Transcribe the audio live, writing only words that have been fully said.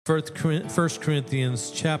First Corinthians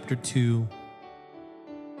chapter 2,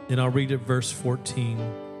 and I'll read it verse 14.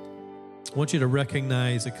 I want you to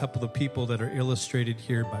recognize a couple of people that are illustrated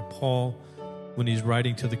here by Paul when he's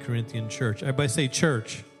writing to the Corinthian church. Everybody say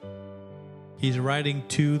church. He's writing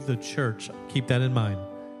to the church. Keep that in mind.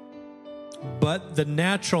 But the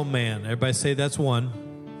natural man, everybody say that's one,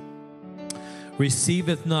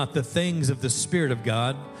 receiveth not the things of the Spirit of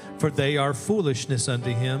God, for they are foolishness unto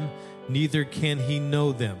him, neither can he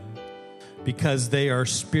know them, because they are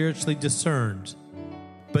spiritually discerned.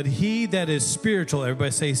 But he that is spiritual,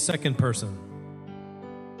 everybody say second person.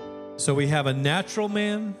 So we have a natural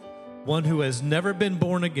man, one who has never been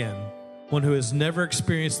born again, one who has never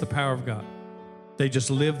experienced the power of God. They just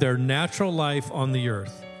live their natural life on the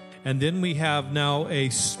earth. And then we have now a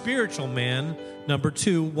spiritual man, number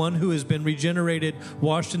two, one who has been regenerated,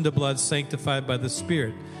 washed in the blood, sanctified by the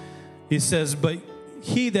Spirit. He says, but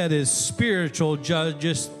he that is spiritual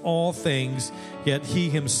judgeth all things, yet he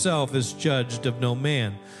himself is judged of no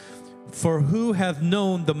man. For who hath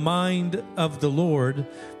known the mind of the Lord,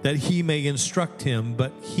 that he may instruct him?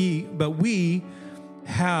 But we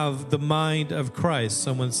have the mind of Christ.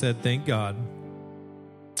 Someone said, thank God.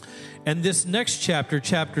 And this next chapter,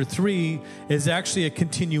 chapter 3, is actually a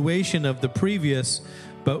continuation of the previous,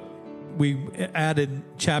 but we added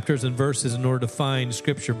chapters and verses in order to find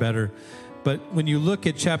Scripture better. But when you look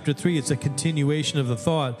at chapter 3, it's a continuation of the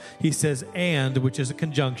thought. He says, and, which is a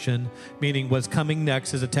conjunction, meaning what's coming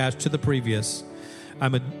next is attached to the previous.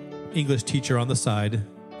 I'm an English teacher on the side.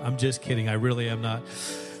 I'm just kidding. I really am not.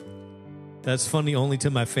 That's funny only to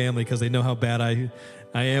my family because they know how bad I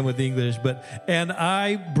am with English. But, and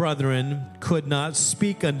I, brethren, could not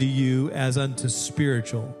speak unto you as unto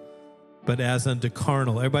spiritual, but as unto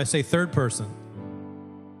carnal. Everybody say third person.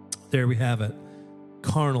 There we have it.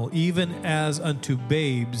 Carnal, even as unto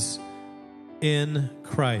babes in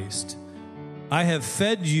Christ. I have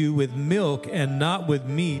fed you with milk and not with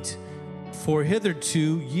meat, for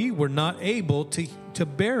hitherto ye were not able to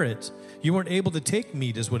bear it. You weren't able to take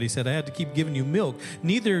meat, is what he said. I had to keep giving you milk.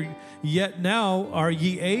 Neither yet now are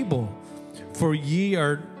ye able, for ye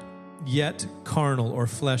are yet carnal or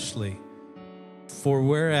fleshly. For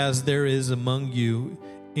whereas there is among you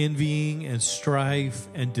envying and strife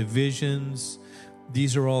and divisions,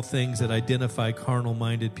 these are all things that identify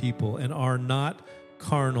carnal-minded people, and are not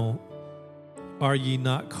carnal. Are ye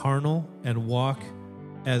not carnal and walk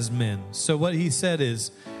as men? So what he said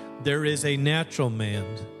is, there is a natural man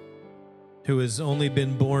who has only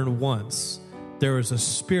been born once. There is a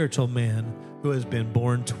spiritual man who has been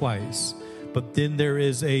born twice. But then there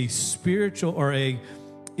is a spiritual or a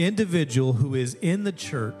individual who is in the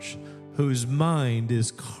church whose mind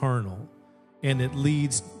is carnal, and it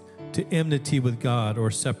leads to enmity with God or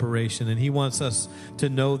separation. And he wants us to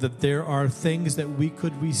know that there are things that we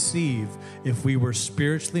could receive if we were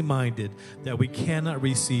spiritually minded that we cannot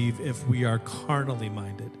receive if we are carnally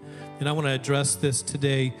minded. And I want to address this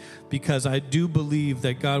today because I do believe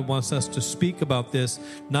that God wants us to speak about this,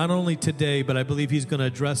 not only today, but I believe he's going to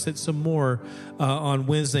address it some more on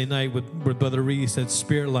Wednesday night with Brother Reese at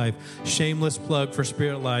Spirit Life. Shameless plug for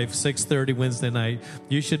Spirit Life, 6:30 Wednesday night.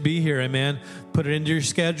 You should be here, amen. Put it into your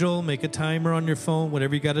schedule, make a timer on your phone,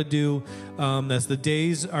 whatever you got to do. As the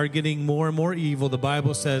days are getting more and more evil, the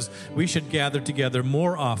Bible says we should gather together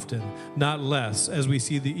more often, not less, as we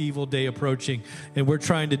see the evil day approaching. And we're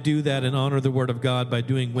trying to do that and honor the Word of God by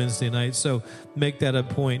doing Wednesday night. So make that a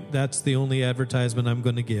point. That's the only advertisement I'm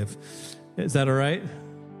going to give. Is that all right?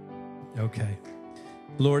 Okay.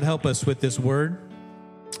 Lord, help us with this word.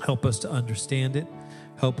 Help us to understand it.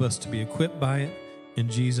 Help us to be equipped by it. In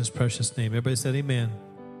Jesus' precious name. Everybody said amen.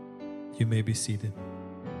 You may be seated.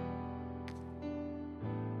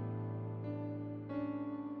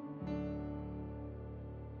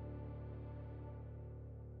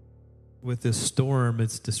 With this storm,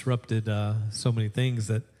 it's disrupted so many things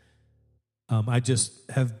that I just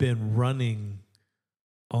have been running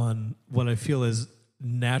on what I feel is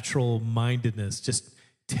natural mindedness, just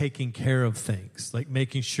taking care of things, like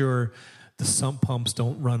making sure the sump pumps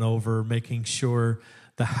don't run over, making sure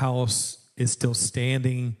the house is still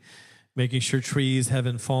standing, making sure trees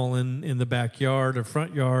haven't fallen in the backyard or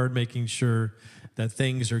front yard, making sure that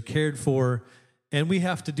things are cared for. And we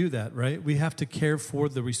have to do that, right? We have to care for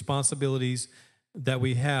the responsibilities that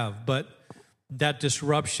we have. But that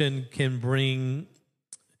disruption can bring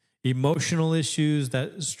emotional issues.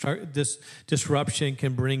 This disruption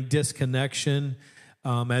can bring disconnection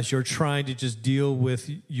as you're trying to just deal with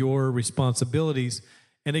your responsibilities.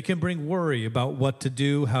 And it can bring worry about what to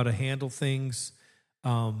do, how to handle things.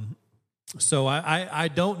 So I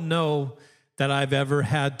don't know that I've ever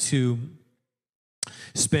had to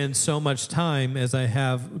spend so much time as I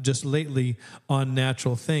have just lately on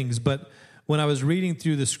natural things. But when I was reading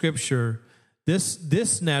through the scripture,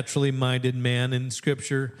 this naturally minded man in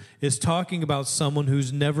scripture is talking about someone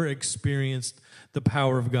who's never experienced the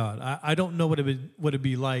power of God. I don't know what it'd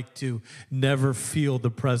be like to never feel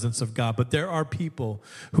the presence of God, but there are people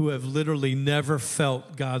who have literally never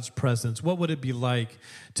felt God's presence. What would it be like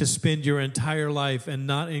to spend your entire life and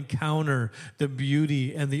not encounter the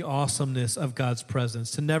beauty and the awesomeness of God's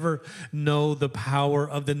presence, to never know the power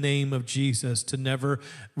of the name of Jesus, to never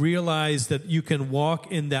realize that you can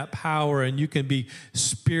walk in that power and you can be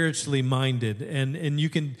spiritually minded, and you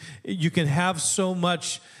can have so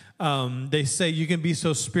much. They say you can be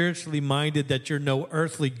so spiritually minded that you're no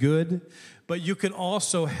earthly good, but you can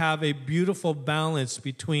also have a beautiful balance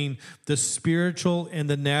between the spiritual and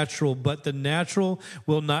the natural. But the natural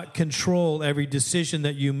will not control every decision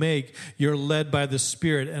that you make. You're led by the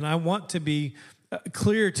Spirit. And I want to be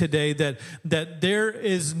clear today that there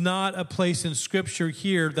is not a place in Scripture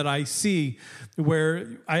here that I see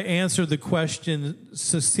where I answer the question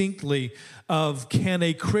succinctly of, can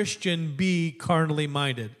a Christian be carnally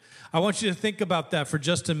minded? I want you to think about that for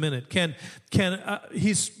just a minute.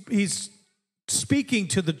 He's speaking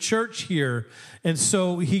to the church here, and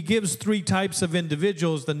so he gives three types of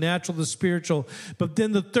individuals: the natural, the spiritual, but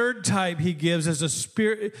then the third type he gives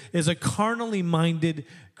is a carnally minded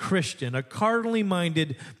Christian, a carnally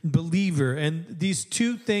minded believer. And these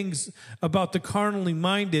two things about the carnally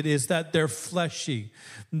minded is that they're fleshy.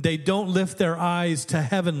 They don't lift their eyes to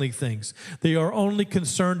heavenly things. They are only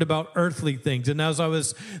concerned about earthly things. And as I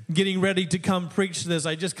was getting ready to come preach this,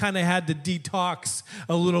 I just kind of had to detox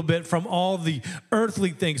a little bit from all the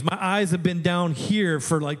earthly things. My eyes have been down here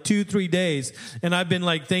for like 2-3 days, and I've been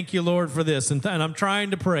like, thank you, Lord, for this. And I'm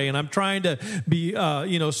trying to pray, and I'm trying to be,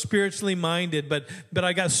 spiritually minded, but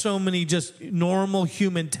I got so many just normal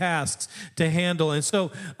human tasks to handle. And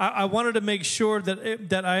so I wanted to make sure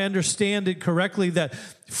that I understand it correctly, that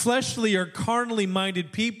fleshly or carnally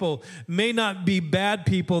minded people may not be bad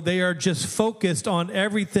people. They are just focused on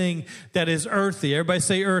everything that is earthy. Everybody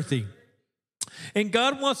say earthy. And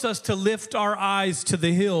God wants us to lift our eyes to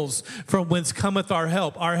the hills from whence cometh our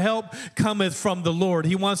help. Our help cometh from the Lord.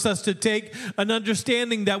 He wants us to take an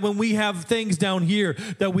understanding that when we have things down here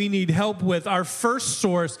that we need help with, our first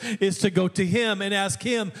source is to go to Him and ask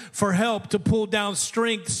Him for help to pull down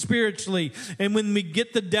strength spiritually. And when we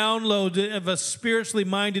get the download of a spiritually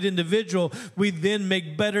minded individual, we then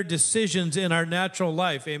make better decisions in our natural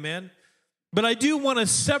life. Amen? But I do want to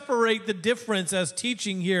separate the difference as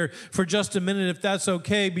teaching here for just a minute, if that's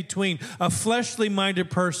okay, between a fleshly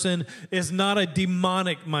minded person is not a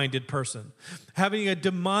demonic minded person. Having a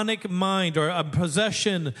demonic mind or a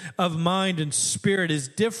possession of mind and spirit is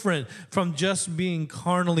different from just being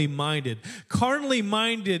carnally minded. Carnally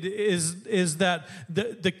minded is that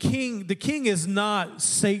the king is not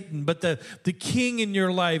Satan, but the king in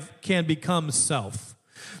your life can become self.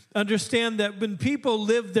 Understand that when people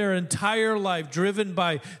live their entire life driven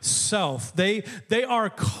by self, they are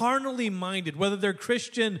carnally minded. Whether they're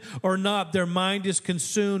Christian or not, their mind is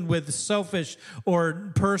consumed with selfish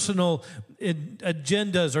or personal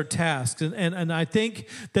agendas or tasks. And I think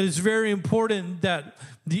that it's very important that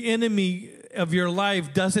the enemy of your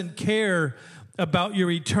life doesn't care about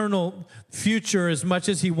your eternal future as much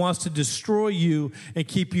as he wants to destroy you and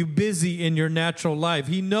keep you busy in your natural life.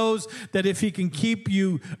 He knows that if he can keep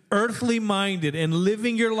you earthly minded and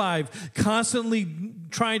living your life constantly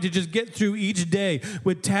trying to just get through each day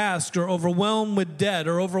with tasks or overwhelmed with debt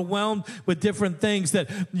or overwhelmed with different things, that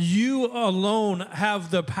you alone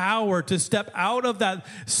have the power to step out of that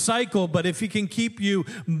cycle. But if he can keep you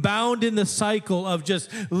bound in the cycle of just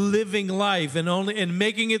living life and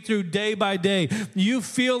making it through day by day, you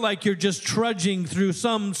feel like you're just trudging through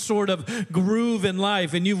some sort of groove in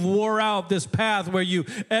life, and you've wore out this path where you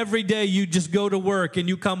every day you just go to work and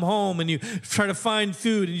you come home and you try to find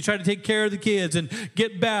food and you try to take care of the kids and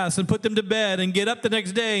get baths and put them to bed and get up the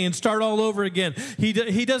next day and start all over again. He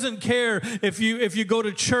doesn't care if you go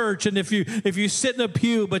to church and if you sit in a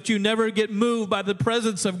pew, but you never get moved by the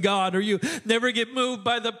presence of God, or you never get moved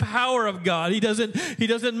by the power of God. He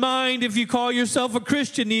doesn't mind if you call yourself a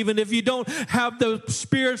Christian, even if you don't have the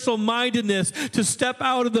spiritual mindedness to step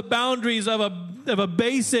out of the boundaries of a a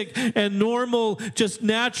basic and normal, just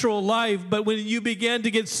natural life. But when you begin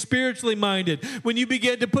to get spiritually minded, when you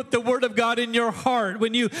begin to put the Word of God in your heart,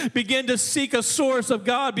 when you begin to seek a source of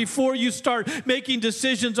God before you start making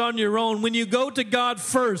decisions on your own, when you go to God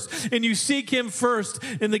first and you seek Him first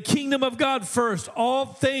and the kingdom of God first, all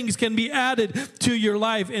things can be added to your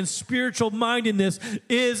life. And spiritual mindedness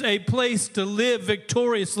is a place to live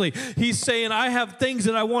victoriously. He's saying, I have things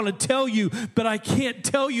that I want to tell you, but I can't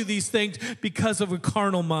tell you these things because of a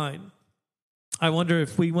carnal mind. I wonder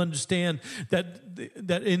if we understand that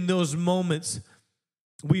in those moments,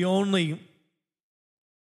 we only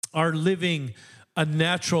are living a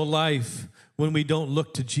natural life when we don't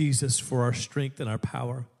look to Jesus for our strength and our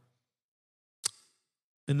power.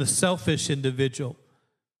 And the selfish individual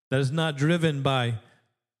that is not driven by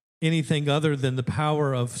anything other than the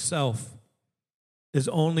power of self is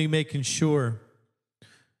only making sure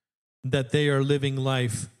that they are living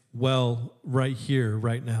life well right here,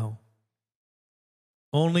 right now.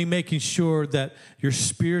 Only making sure that your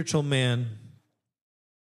spiritual man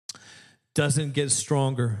doesn't get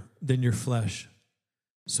stronger than your flesh.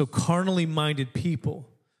 So carnally minded people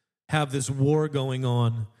have this war going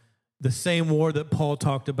on, the same war that Paul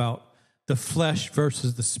talked about, the flesh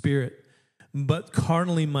versus the spirit. But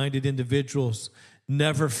carnally minded individuals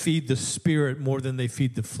never feed the spirit more than they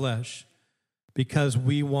feed the flesh, because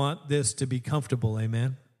we want this to be comfortable,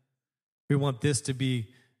 amen? We want this to be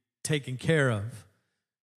taken care of.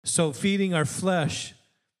 So feeding our flesh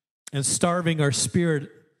and starving our spirit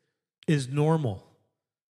is normal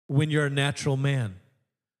when you're a natural man.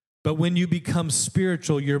 But when you become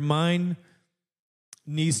spiritual, your mind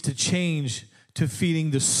needs to change to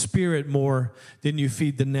feeding the spirit more than you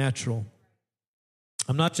feed the natural.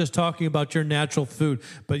 I'm not just talking about your natural food,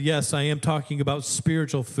 but yes, I am talking about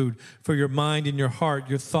spiritual food for your mind and your heart,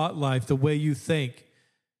 your thought life, the way you think.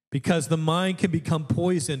 Because the mind can become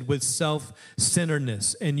poisoned with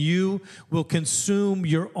self-centeredness, and you will consume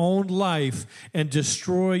your own life and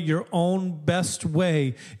destroy your own best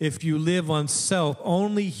way if you live on self,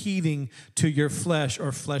 only heeding to your flesh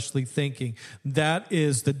or fleshly thinking. That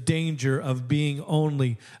is the danger of being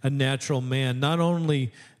only a natural man. Not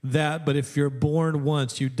only that, but if you're born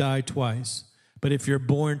once, you die twice. But if you're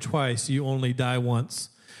born twice, you only die once.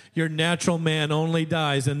 Your natural man only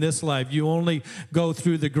dies in this life. You only go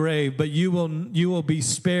through the grave, but you will be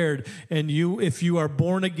spared. And if you are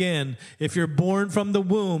born again, if you're born from the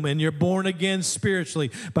womb and you're born again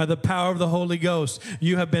spiritually by the power of the Holy Ghost,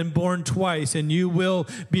 you have been born twice, and you will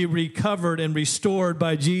be recovered and restored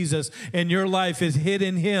by Jesus, and your life is hid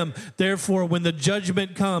in Him. Therefore, when the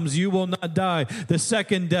judgment comes, you will not die the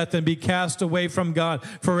second death and be cast away from God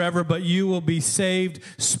forever, but you will be saved,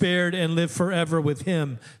 spared, and live forever with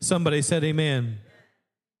Him. Somebody said amen.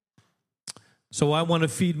 So I want to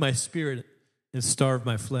feed my spirit and starve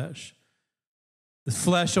my flesh. The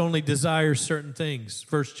flesh only desires certain things.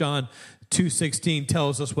 1 John 2:16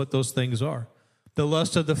 tells us what those things are. The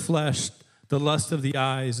lust of the flesh, the lust of the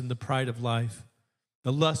eyes, and the pride of life.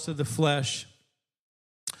 The lust of the flesh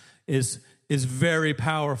is very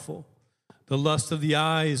powerful. The lust of the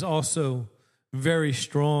eyes also very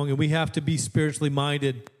strong, and we have to be spiritually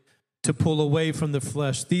minded to pull away from the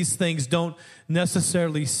flesh. These things don't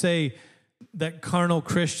necessarily say that carnal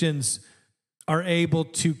Christians are able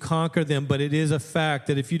to conquer them, but it is a fact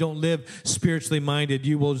that if you don't live spiritually minded,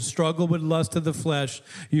 you will struggle with lust of the flesh,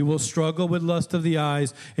 you will struggle with lust of the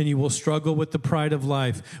eyes, and you will struggle with the pride of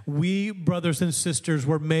life. We, brothers and sisters,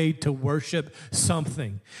 were made to worship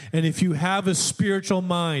something. And if you have a spiritual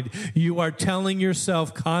mind, you are telling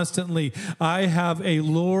yourself constantly, I have a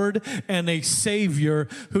Lord and a Savior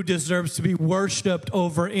who deserves to be worshiped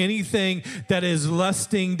over anything that is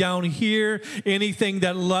lusting down here, anything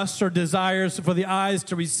that lusts or desires for the eyes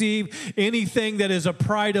to receive, anything that is a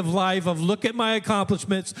pride of life of look at my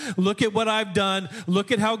accomplishments, look at what I've done,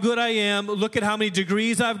 look at how good I am, look at how many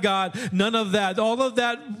degrees I've got. None of that. All of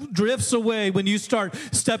that drifts away when you start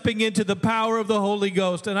stepping into the power of the Holy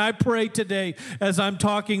Ghost. And I pray today as I'm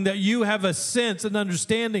talking that you have a sense and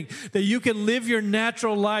understanding that you can live your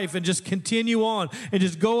natural life and just continue on and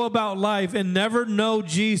just go about life and never know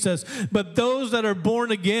Jesus. But those that are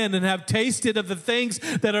born again and have tasted of the things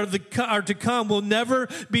that are to come will never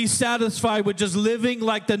be satisfied with just living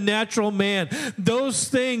like the natural man. Those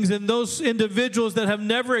things and those individuals that have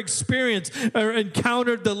never experienced or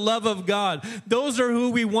encountered the love of God, those are who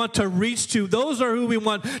we want to reach to. Those are who we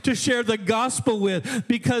want to share the gospel with,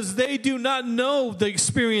 because they do not know the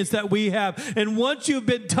experience that we have. And once you've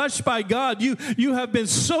been touched by God, you have been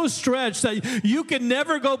so stretched that you can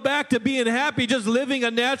never go back to being happy just living a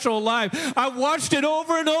natural life. I've watched it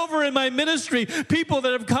over and over in my ministry. People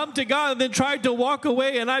that have come to God and then them tried to walk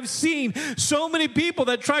away. And I've seen so many people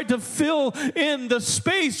that tried to fill in the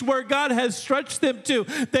space where God has stretched them to.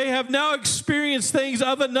 They have now experienced things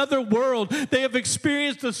of another world. They have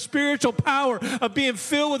experienced the spiritual power of being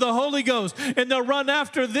filled with the Holy Ghost. And they'll run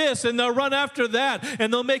after this and they'll run after that.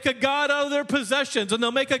 And they'll make a God out of their possessions. And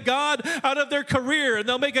they'll make a God out of their career. And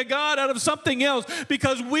they'll make a God out of something else,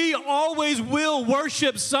 because we always will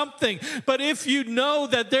worship something. But if you know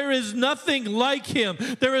that there is nothing like him,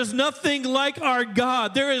 there is nothing like our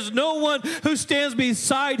God, there is no one who stands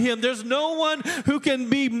beside him, there's no one who can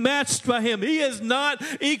be matched by him. He is not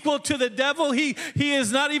equal to the devil. He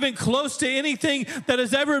is not even close to anything that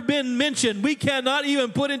has ever been mentioned. We cannot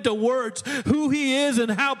even put into words who he is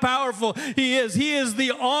and how powerful he is. He is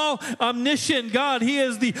the all omniscient God. He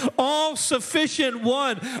is the all sufficient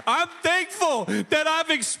one. I'm thankful that I've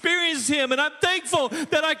experienced him, and I'm thankful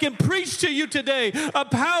that I can preach to you today a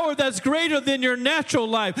power that's greater than your natural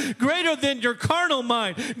life, greater than your carnal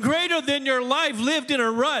mind, greater than your life lived in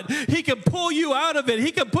a rut. He can pull you out of it.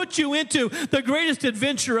 He can put you into the greatest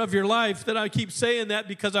adventure of your life. That I keep saying that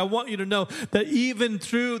because I want you to know that even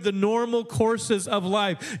through the normal courses of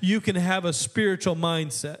life, you can have a spiritual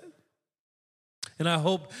mindset. And I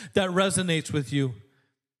hope that resonates with you.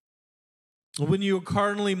 When you're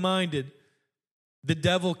carnally minded, the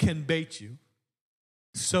devil can bait you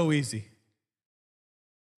so easy.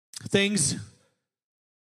 Things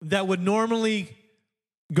that would normally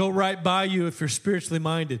go right by you if you're spiritually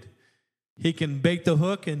minded, he can bait the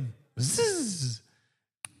hook and zzz,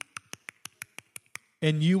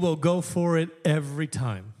 and you will go for it every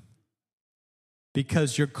time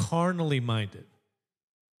because you're carnally minded.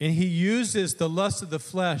 And he uses the lust of the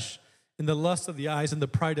flesh and the lust of the eyes and the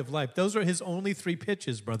pride of life. Those are his only three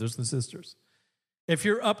pitches, brothers and sisters. If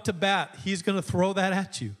you're up to bat, he's going to throw that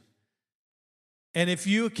at you. And if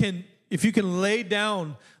you can lay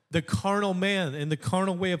down the carnal man and the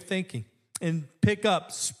carnal way of thinking and pick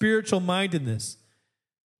up spiritual mindedness,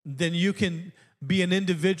 then you can be an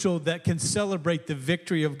individual that can celebrate the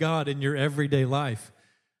victory of God in your everyday life.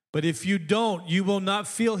 But if you don't, you will not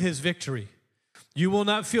feel his victory. You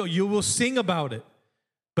will sing about it,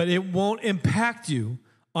 but it won't impact you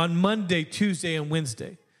on Monday, Tuesday, and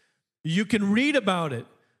Wednesday. You can read about it,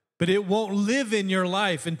 but it won't live in your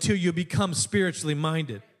life until you become spiritually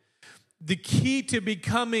minded. The key to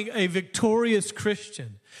becoming a victorious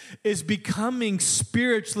Christian is becoming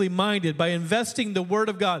spiritually minded by investing the Word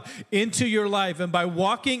of God into your life and by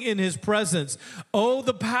walking in his presence. Oh,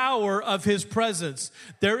 the power of his presence.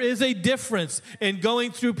 There is a difference in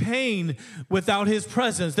going through pain without his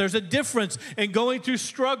presence. There's a difference in going through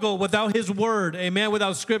struggle without his Word, amen,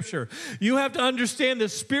 without Scripture. You have to understand that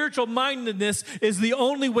spiritual mindedness is the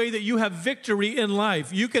only way that you have victory in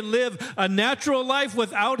life. You can live a natural life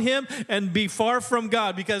without him and be far from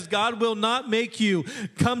God, because God will not make you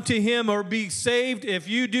come to him or be saved if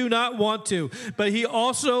you do not want to. But he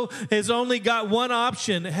also has only got one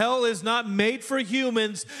option. Hell is not made for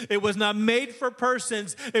humans. It was not made for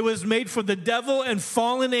persons. It was made for the devil and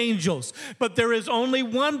fallen angels. But there is only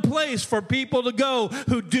one place for people to go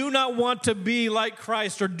who do not want to be like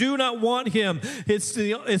Christ or do not want him. It's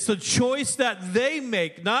the choice that they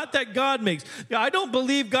make, not that God makes. I don't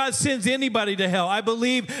believe God sends anybody to hell. I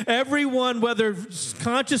believe everyone, whether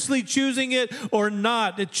consciously choosing it or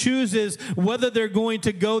not, it chooses whether they're going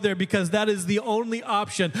to go there, because that is the only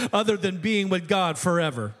option other than being with God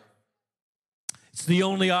forever. It's the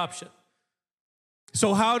only option.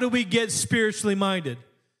 So how do we get spiritually minded?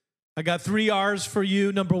 I got 3 R's for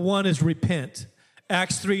you. Number 1 is repent.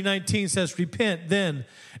 Acts 3:19 says, repent then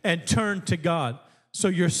and turn to God so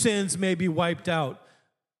your sins may be wiped out,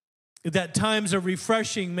 that times of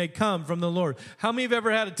refreshing may come from the Lord. How many have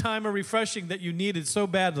ever had a time of refreshing that you needed so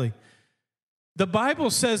badly? The Bible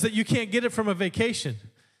says that you can't get it from a vacation.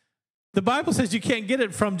 The Bible says you can't get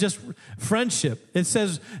it from just friendship. It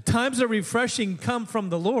says times of refreshing come from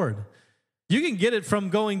the Lord. You can get it from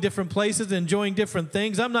going different places and enjoying different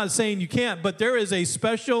things. I'm not saying you can't, but there is a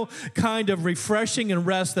special kind of refreshing and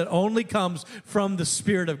rest that only comes from the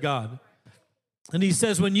Spirit of God. And he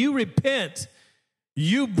says when you repent,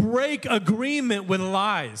 you break agreement with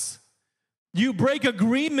lies. You break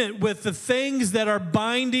agreement with the things that are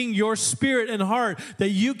binding your spirit and heart that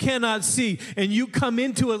you cannot see. And you come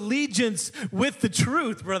into allegiance with the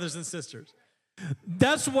truth, brothers and sisters.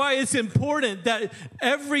 That's why it's important that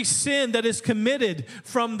every sin that is committed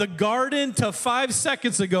from the garden to 5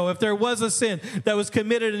 seconds ago, if there was a sin that was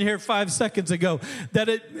committed in here 5 seconds ago, that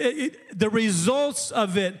the results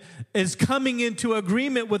of it is coming into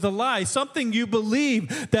agreement with a lie, something you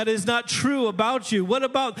believe that is not true about you. What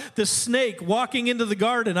about the snake walking into the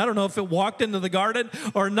garden? I don't know if it walked into the garden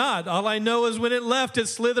or not. All I know is when it left, it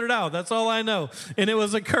slithered out. That's all I know. And it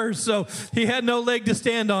was a curse. So he had no leg to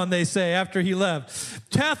stand on, they say, after he left.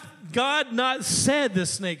 Hath God not said, the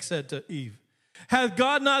snake said to Eve, hath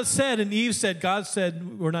God not said, and Eve said, God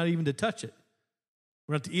said, we're not even to touch it.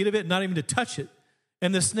 We're not to eat of it, not even to touch it.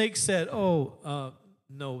 And the snake said,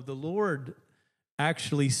 no, the Lord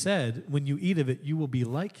actually said, when you eat of it, you will be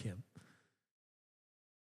like him.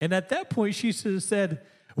 And at that point, she should have said,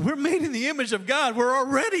 we're made in the image of God. We're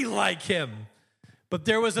already like him. But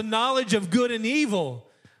there was a knowledge of good and evil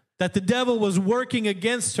that the devil was working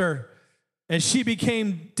against her. And she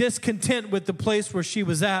became discontent with the place where she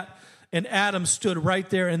was at. And Adam stood right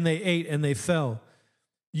there and they ate and they fell.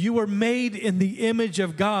 You were made in the image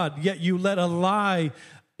of God, yet you let a lie.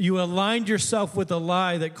 You aligned yourself with a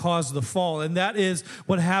lie that caused the fall. And that is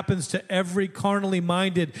what happens to every carnally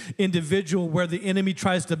minded individual, where the enemy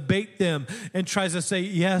tries to bait them and tries to say,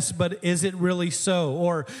 yes, but is it really so?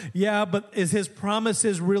 Or, yeah, but is his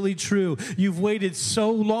promises really true? You've waited so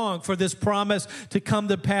long for this promise to come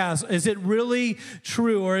to pass. Is it really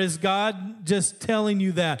true? Or is God just telling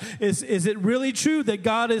you that? Is it really true that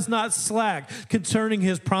God is not slack concerning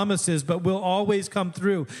his promises, but will always come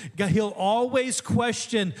through? He'll always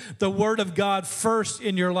question the word of God first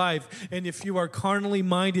in your life. And if you are carnally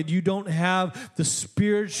minded, you don't have the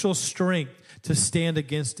spiritual strength to stand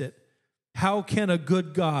against it. How can a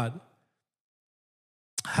good God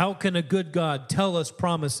tell us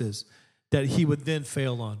promises that he would then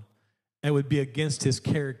fail on? It would be against his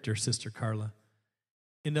character, Sister Carla.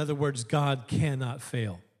 In other words, God cannot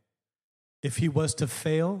fail. If he was to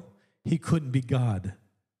fail, he couldn't be God.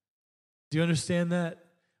 Do you understand that?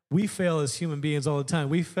 We fail as human beings all the time.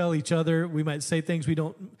 We fail each other. We might say things we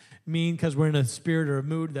don't mean because we're in a spirit or a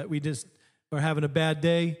mood that we just are having a bad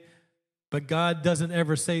day. But God doesn't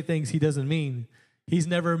ever say things he doesn't mean. He's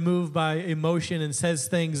never moved by emotion and says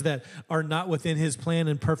things that are not within his plan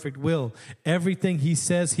and perfect will. Everything he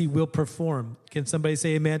says, he will perform. Can somebody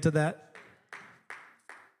say amen to that?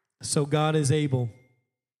 So God is able.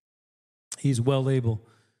 He's well able.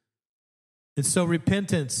 And so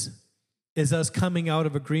repentance is us coming out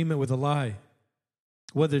of agreement with a lie.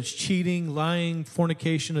 Whether it's cheating, lying,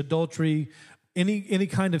 fornication, adultery, any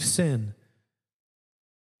kind of sin.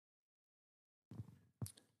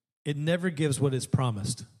 It never gives what is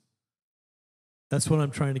promised. That's what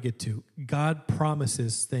I'm trying to get to. God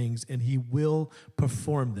promises things and he will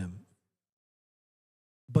perform them.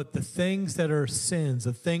 But the things that are sins,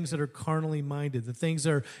 the things that are carnally minded, the things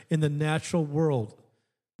that are in the natural world,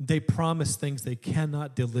 they promise things they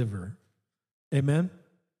cannot deliver. Amen?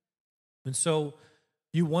 And so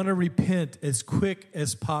you want to repent as quick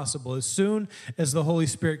as possible. As soon as the Holy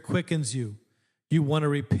Spirit quickens you, you want to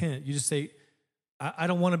repent. You just say, I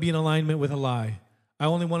don't want to be in alignment with a lie. I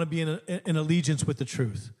only want to be in allegiance with the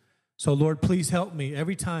truth. So, Lord, please help me.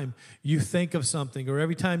 Every time you think of something, or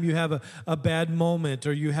every time you have a bad moment,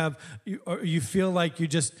 or you feel like you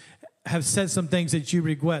just have said some things that you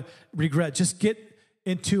regret, just get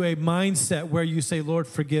into a mindset where you say, Lord,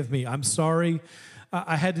 forgive me. I'm sorry.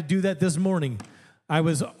 I had to do that this morning. I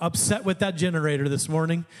was upset with that generator this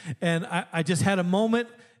morning, and I just had a moment,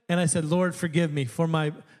 and I said, Lord, forgive me for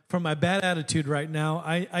my bad attitude right now.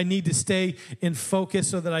 I need to stay in focus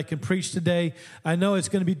so that I can preach today. I know it's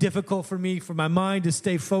going to be difficult for me, for my mind to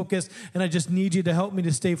stay focused, and I just need you to help me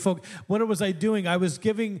to stay focused. What was I doing? I was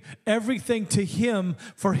giving everything to him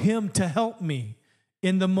for him to help me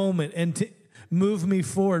in the moment and to move me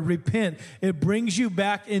forward. Repent. It brings you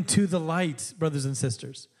back into the light, brothers and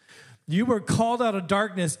sisters. You were called out of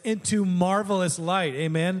darkness into marvelous light.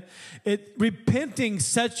 Amen. Repenting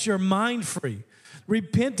sets your mind free.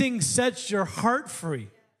 Repenting sets your heart free.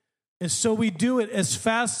 And so we do it as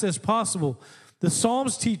fast as possible. The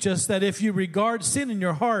Psalms teach us that if you regard sin in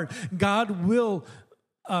your heart, God will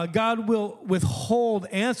withhold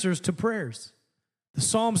answers to prayers. The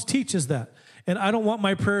Psalms teach us that. And I don't want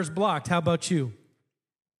my prayers blocked. How about you?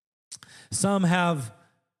 Some have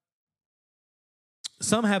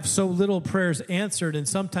so little prayers answered, and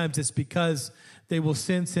sometimes it's because they will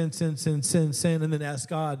sin, and then ask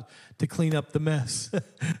God to clean up the mess.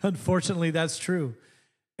 Unfortunately, that's true.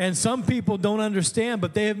 And some people don't understand,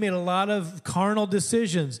 but they have made a lot of carnal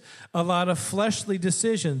decisions, a lot of fleshly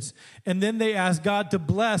decisions, and then they ask God to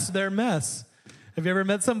bless their mess. Have you ever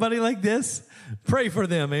met somebody like this? Pray for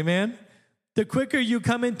them, amen? The quicker you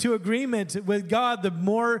come into agreement with God, the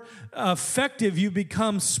more effective you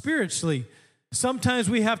become spiritually. Sometimes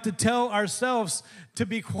we have to tell ourselves to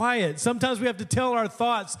be quiet. Sometimes we have to tell our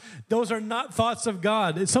thoughts, those are not thoughts of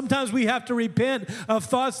God. Sometimes we have to repent of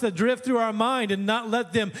thoughts that drift through our mind and not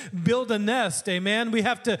let them build a nest, amen? We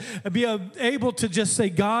have to be able to just say,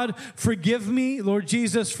 God, forgive me. Lord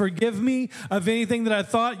Jesus, forgive me of anything that I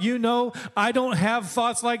thought. You know, I don't have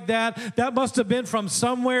thoughts like that. That must have been from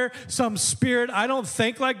somewhere, some spirit. I don't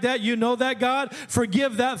think like that. You know that, God.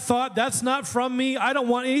 Forgive that thought. That's not from me. I don't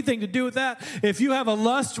want anything to do with that. If you have a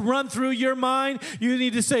lust run through your mind, you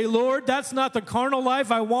need to say, Lord, that's not the carnal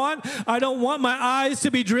life I want. I don't want my eyes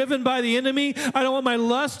to be driven by the enemy. I don't want my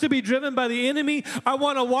lust to be driven by the enemy. I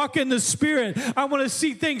want to walk in the Spirit. I want to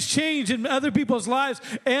see things change in other people's lives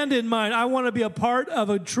and in mine. I want to be a part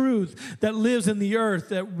of a truth that lives in the earth,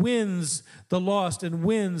 that wins the lost and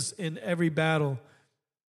wins in every battle.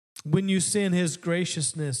 When you sin, His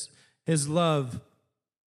graciousness, His love,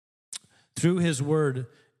 through His word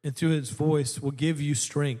and through His voice will give you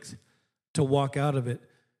strength to walk out of it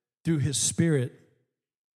through His Spirit.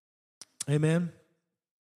 Amen?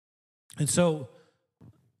 And so,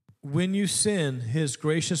 when you sin, His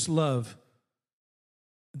gracious love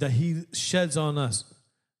that He sheds on us,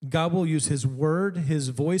 God will use His word, His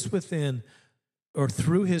voice within, or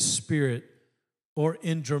through His Spirit, or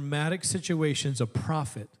in dramatic situations, a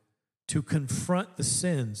prophet to confront the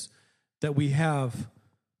sins that we have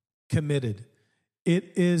committed.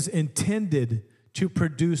 It is intended to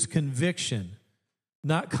produce conviction,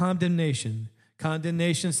 not condemnation.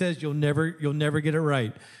 Condemnation says you'll never get it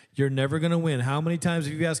right. You're never going to win. How many times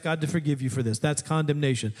have you asked God to forgive you for this? That's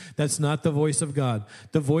condemnation. That's not the voice of God.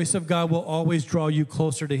 The voice of God will always draw you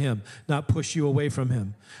closer to Him, not push you away from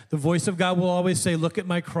Him. The voice of God will always say, look at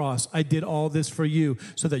my cross. I did all this for you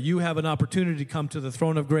so that you have an opportunity to come to the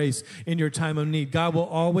throne of grace in your time of need. God will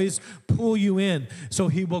always pull you in, so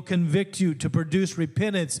He will convict you to produce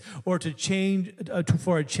repentance or to change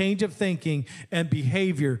for a change of thinking and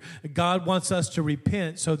behavior. God wants us to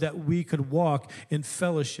repent so that we could walk in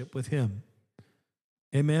fellowship with Him.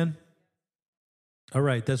 Amen? All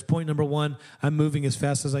right, that's point number 1. I'm moving as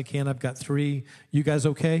fast as I can. I've got 3. You guys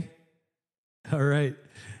okay? All right.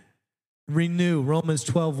 Renew, Romans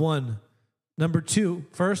 12:1. Number 2,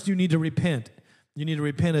 first you need to repent. You need to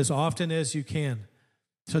repent as often as you can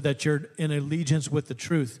so that you're in allegiance with the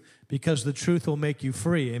truth, because the truth will make you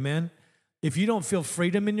free. Amen? If you don't feel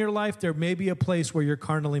freedom in your life, there may be a place where you're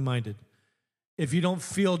carnally minded. If you don't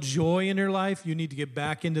feel joy in your life, you need to get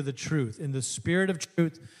back into the truth, in the Spirit of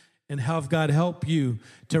truth, and have God help you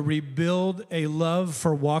to rebuild a love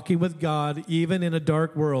for walking with God, even in a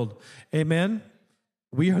dark world. Amen?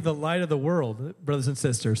 We are the light of the world, brothers and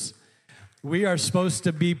sisters. We are supposed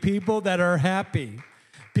to be people that are happy,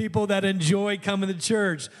 people that enjoy coming to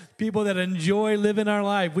church, people that enjoy living our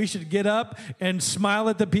life. We should get up and smile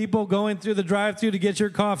at the people going through the drive-thru to get your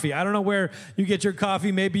coffee. I don't know where you get your coffee.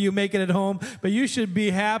 Maybe you make it at home, but you should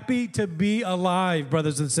be happy to be alive,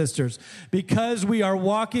 brothers and sisters. Because we are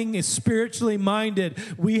walking spiritually minded,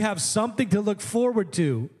 we have something to look forward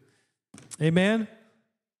to. Amen?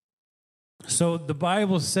 So the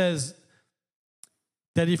Bible says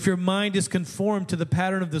that if your mind is conformed to the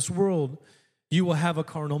pattern of this world, you will have a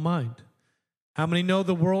carnal mind. How many know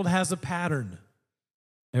the world has a pattern?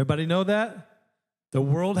 Everybody know that? The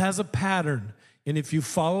world has a pattern. And if you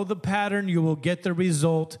follow the pattern, you will get the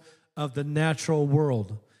result of the natural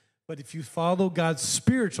world. But if you follow God's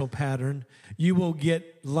spiritual pattern, you will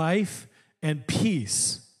get life and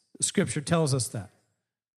peace. The Scripture tells us that.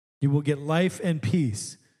 You will get life and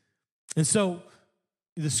peace. And so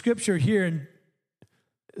the Scripture here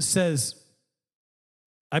says,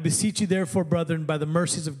 I beseech you, therefore, brethren, by the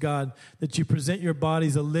mercies of God, that you present your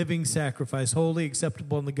bodies a living sacrifice, holy,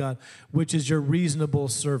 acceptable unto God, which is your reasonable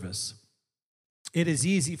service. It is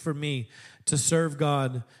easy for me to serve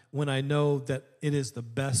God when I know that it is the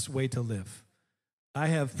best way to live. I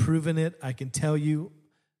have proven it. I can tell you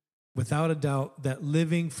without a doubt that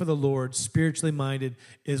living for the Lord, spiritually minded,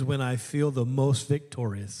 is when I feel the most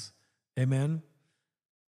victorious. Amen?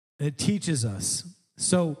 And it teaches us.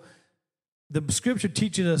 So, the Scripture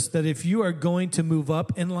teaches us that if you are going to move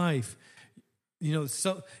up in life,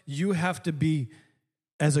 so you have to be,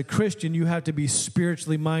 as a Christian, you have to be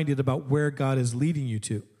spiritually minded about where God is leading you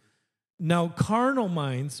to. Now, carnal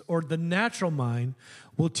minds, or the natural mind,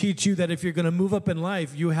 will teach you that if you're going to move up in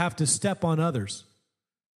life, you have to step on others.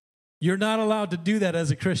 You're not allowed to do that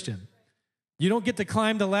as a Christian. You don't get to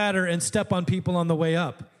climb the ladder and step on people on the way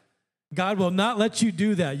up. God will not let you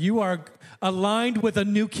do that. You are aligned with a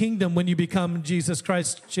new kingdom when you become Jesus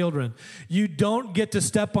Christ's children. You don't get to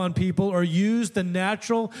step on people or use the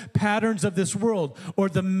natural patterns of this world or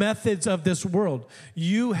the methods of this world.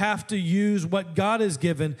 You have to use what God has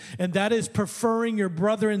given, and that is preferring your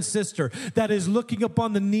brother and sister. That is looking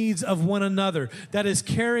upon the needs of one another. That is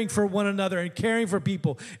caring for one another and caring for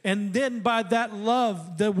people. And then by that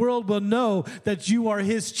love, the world will know that you are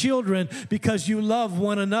his children because you love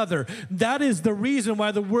one another. That is the reason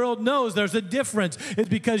why the world knows there's a difference. It's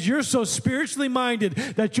because you're so spiritually minded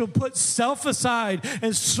that you'll put self aside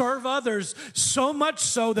and serve others, so much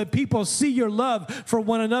so that people see your love for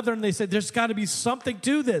one another and they say, there's got to be something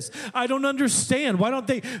to this. I don't understand. Why don't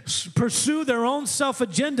they pursue their own self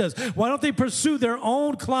agendas? Why don't they pursue their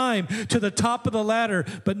own climb to the top of the ladder?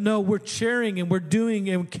 But no, we're cheering and we're doing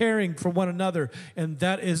and caring for one another. And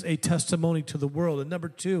that is a testimony to the world. And number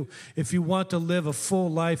two, if you want to live a full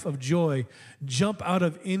life of joy, jump out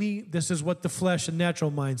of any, this is what the flesh and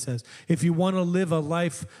natural mind says. If you want to live a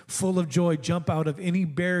life full of joy, jump out of any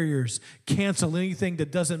barriers, cancel anything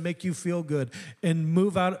that doesn't make you feel good, and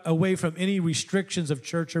move out away from any restrictions of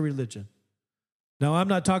church or religion. Now, I'm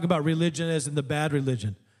not talking about religion as in the bad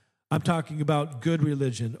religion. I'm talking about good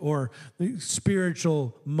religion or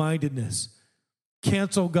spiritual mindedness.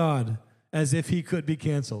 Cancel God as if he could be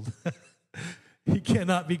canceled. He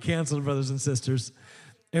cannot be canceled, brothers and sisters.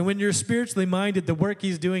 And when you're spiritually minded, the work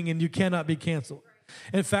he's doing, and you cannot be canceled.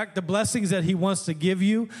 In fact, the blessings that he wants to give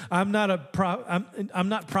you, I'm not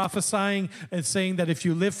prophesying and saying that if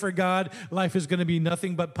you live for God, life is going to be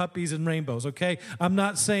nothing but puppies and rainbows, okay? I'm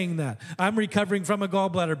not saying that. I'm recovering from a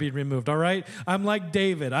gallbladder being removed, all right? I'm like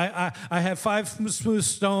David. I have 5 smooth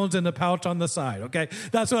stones in a pouch on the side, okay?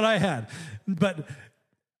 That's what I had. But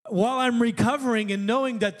while I'm recovering and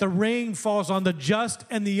knowing that the rain falls on the just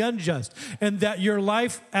and the unjust, and that your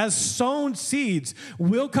life as sown seeds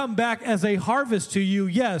will come back as a harvest to you,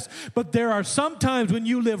 yes. But there are some times when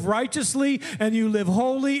you live righteously and you live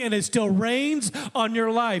holy and it still rains on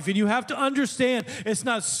your life. And you have to understand it's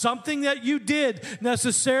not something that you did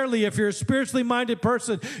necessarily. If you're a spiritually minded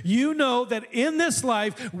person, you know that in this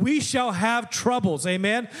life we shall have troubles,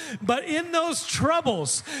 amen? But in those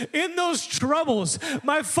troubles,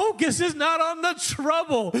 my focus is not on the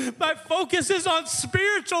trouble. My focus is on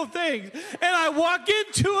spiritual things. And I walk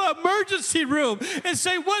into an emergency room and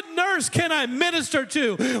say, what nurse can I minister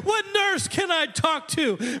to? What nurse can I talk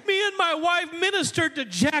to? Me and my wife ministered to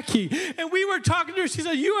Jackie, and we were talking to her. She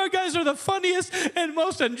said, you guys are the funniest and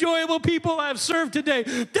most enjoyable people I've served today.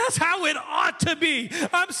 That's how it ought to be.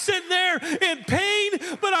 I'm sitting there in pain,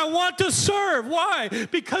 but I want to serve. Why?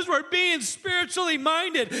 Because we're being spiritually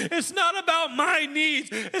minded. It's not about my needs.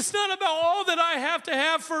 It's not about all that I have to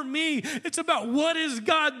have for me. It's about what is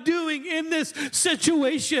God doing in this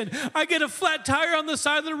situation. I get a flat tire on the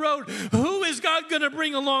side of the road. Who is God going to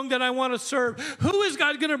bring along that I want to serve? Who is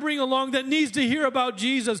God going to bring along that needs to hear about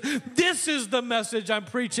Jesus? This is the message I'm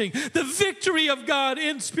preaching. The victory of God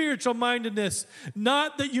in spiritual mindedness.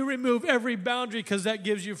 Not that you remove every boundary because that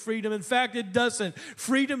gives you freedom. In fact, it doesn't.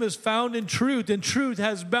 Freedom is found in truth, and truth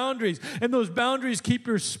has boundaries. And those boundaries keep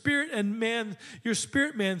your spirit man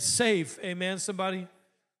safe. Amen, somebody?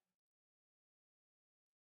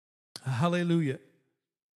 Hallelujah.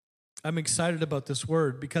 I'm excited about this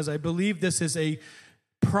word because I believe this is a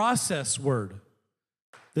process word.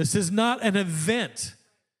 This is not an event.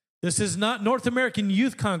 This is not North American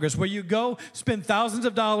Youth Congress where you go, spend thousands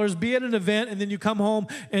of dollars, be at an event, and then you come home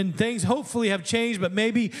and things hopefully have changed, but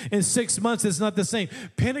maybe in 6 months it's not the same.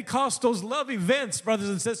 Pentecostals love events, brothers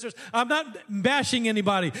and sisters. I'm not bashing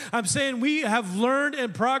anybody. I'm saying we have learned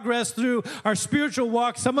and progressed through our spiritual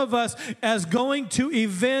walk, some of us, as going to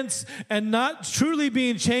events and not truly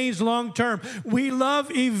being changed long term. We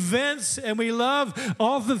love events and we love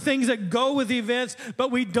all the things that go with events,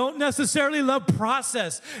 but we don't necessarily love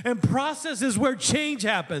process. And process is where change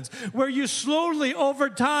happens, where you slowly over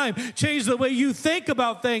time change the way you think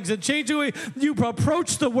about things and change the way you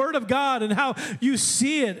approach the Word of God and how you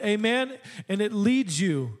see it. Amen? And it leads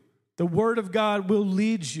you. The Word of God will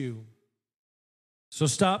lead you. So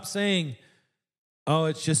stop saying, oh,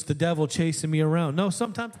 it's just the devil chasing me around. No,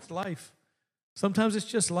 sometimes it's life. Sometimes it's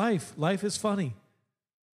just life. Life is funny.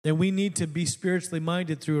 And we need to be spiritually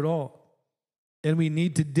minded through it all. And we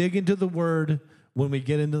need to dig into the Word when we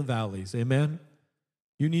get into the valleys, amen?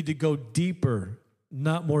 You need to go deeper,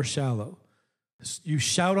 not more shallow. You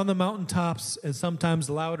shout on the mountaintops and sometimes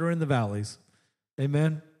louder in the valleys,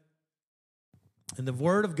 amen? And the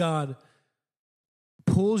Word of God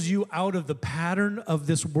pulls you out of the pattern of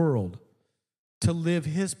this world to live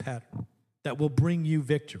His pattern that will bring you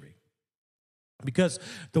victory. Because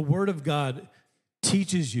the Word of God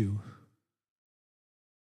teaches you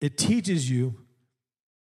it teaches you,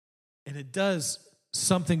 and it does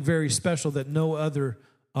something very special that no other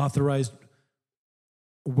authorized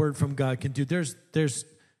word from God can do. This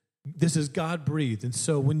is God-breathed, and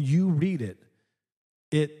so when you read it,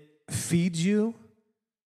 it feeds you,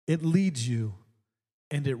 it leads you,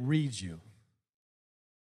 and it reads you.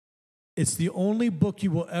 It's the only book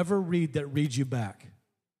you will ever read that reads you back.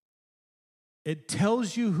 It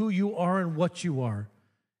tells you who you are and what you are,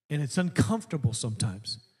 and it's uncomfortable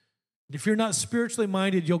sometimes. If you're not spiritually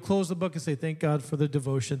minded, you'll close the book and say, thank God for the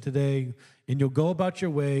devotion today, and you'll go about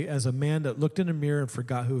your way as a man that looked in a mirror and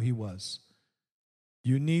forgot who he was.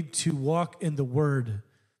 You need to walk in the Word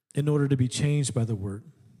in order to be changed by the Word.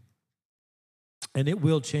 And it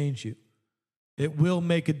will change you. It will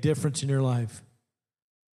make a difference in your life.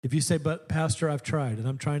 If you say, but Pastor, I've tried, and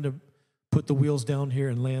I'm trying to put the wheels down here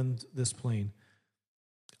and land this plane.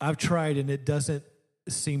 I've tried, and it doesn't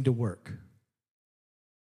seem to work.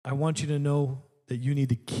 I want you to know that you need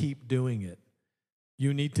to keep doing it.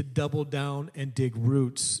 You need to double down and dig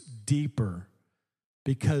roots deeper,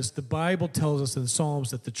 because the Bible tells us in Psalms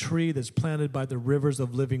that the tree that's planted by the rivers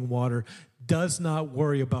of living water does not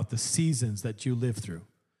worry about the seasons that you live through,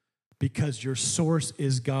 because your source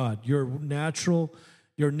is God. Your natural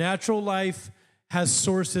life has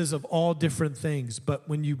sources of all different things, but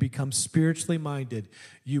when you become spiritually minded,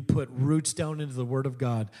 you put roots down into the Word of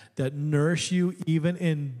God that nourish you even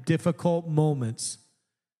in difficult moments.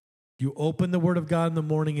 You open the Word of God in the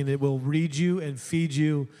morning, and it will read you and feed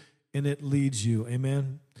you, and it leads you.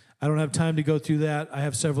 Amen? I don't have time to go through that. I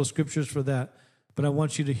have several scriptures for that, but I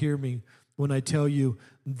want you to hear me when I tell you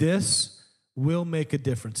this will make a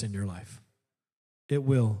difference in your life. It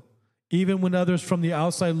will. Even when others from the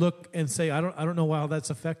outside look and say, I don't know how that's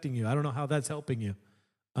affecting you. I don't know how that's helping you.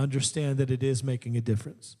 Understand that it is making a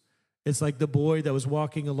difference. It's like the boy that was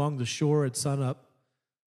walking along the shore at sunup,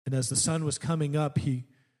 and as the sun was coming up, he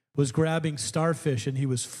was grabbing starfish and he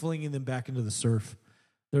was flinging them back into the surf.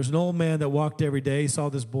 There's an old man that walked every day, saw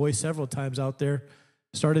this boy several times out there,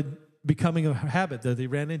 started becoming a habit that they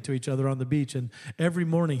ran into each other on the beach, and every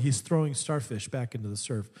morning he's throwing starfish back into the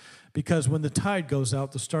surf, because when the tide goes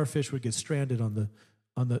out, the starfish would get stranded on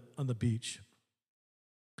the beach.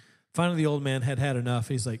 Finally, the old man had enough.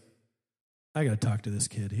 He's like, I got to talk to this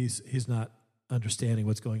kid. He's not understanding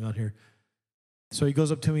what's going on here. So he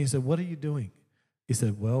goes up to me and said, what are you doing? He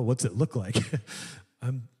said, well, what's it look like?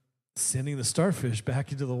 I'm sending the starfish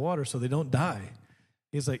back into the water so they don't die.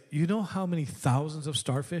 He's like, you know how many thousands of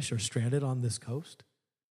starfish are stranded on this coast?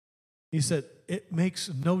 He said, it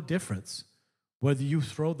makes no difference whether you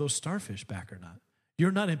throw those starfish back or not.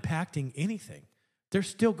 You're not impacting anything. They're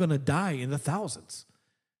still going to die in the thousands.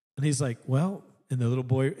 And he's like, well, and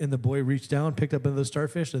the boy reached down, picked up another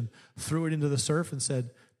starfish and threw it into the surf and said,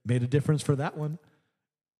 made a difference for that one.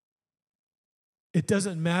 It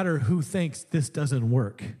doesn't matter who thinks this doesn't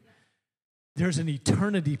work. There's an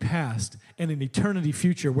eternity past and an eternity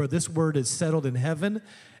future where this word is settled in heaven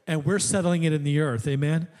and we're settling it in the earth,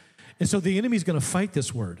 amen? And so the enemy's going to fight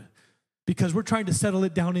this word because we're trying to settle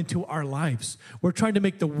it down into our lives. We're trying to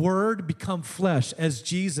make the word become flesh as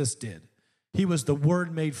Jesus did. He was the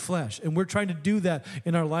Word made flesh. And we're trying to do that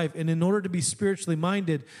in our life. And in order to be spiritually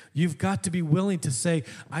minded, you've got to be willing to say,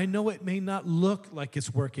 I know it may not look like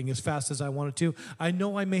it's working as fast as I want it to. I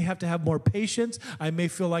know I may have to have more patience. I may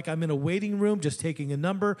feel like I'm in a waiting room just taking a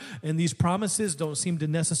number. And these promises don't seem to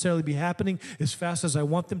necessarily be happening as fast as I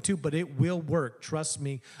want them to, but it will work. Trust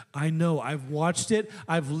me. I know. I've watched it.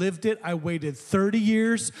 I've lived it. I waited 30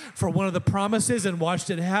 years for one of the promises and watched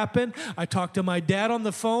it happen. I talked to my dad on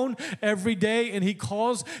the phone every day, and he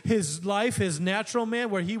calls his life his natural man,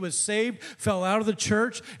 where he was saved, fell out of the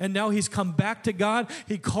church, and now he's come back to God.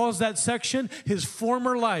 He calls that section his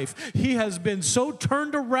former life. He has been so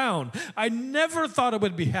turned around. I never thought it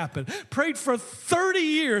would be happen. Prayed for 30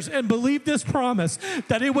 years and believed this promise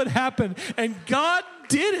that it would happen, and God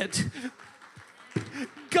did it.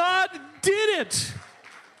 God did it.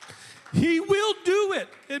 He will do it.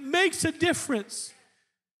 It makes a difference.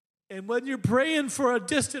 And when you're praying for a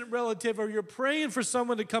distant relative, or you're praying for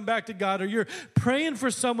someone to come back to God, or you're praying for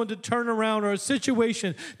someone to turn around, or a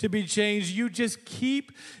situation to be changed, you just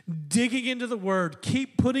keep digging into the Word.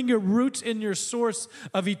 Keep putting your roots in your source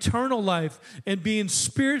of eternal life and being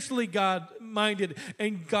spiritually God-minded.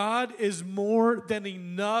 And God is more than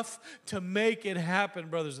enough to make it happen,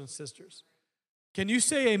 brothers and sisters. Can you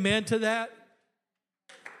say amen to that?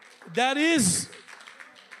 That is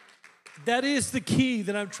the key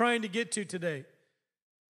that I'm trying to get to today.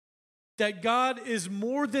 That God is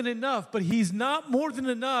more than enough, but He's not more than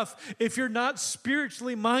enough if you're not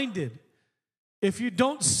spiritually minded. If you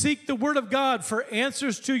don't seek the Word of God for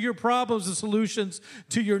answers to your problems and solutions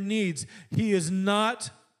to your needs, you're not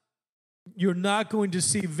going to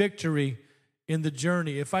see victory in the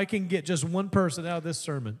journey. If I can get just one person out of this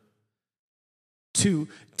sermon to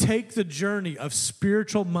take the journey of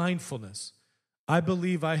spiritual mindfulness, I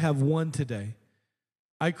believe I have one today.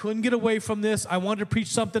 I couldn't get away from this. I wanted to preach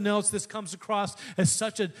something else. This comes across as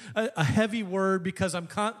such a heavy word because I'm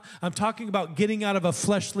talking about getting out of a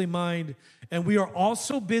fleshly mind, and we are all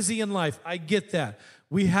so busy in life. I get that.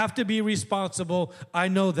 We have to be responsible. I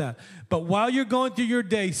know that. But while you're going through your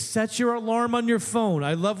day, set your alarm on your phone.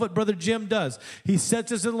 I love what Brother Jim does. He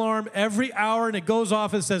sets his alarm every hour, and it goes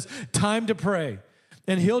off and says, time to pray.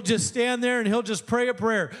 And he'll just stand there and he'll just pray a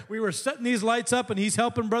prayer. We were setting these lights up and he's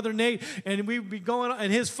helping Brother Nate, and we'd be going,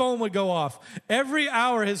 and his phone would go off. Every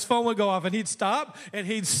hour his phone would go off, and he'd stop and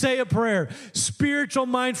he'd say a prayer. Spiritual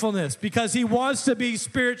mindfulness, because he wants to be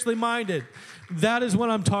spiritually minded. That is what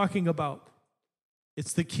I'm talking about.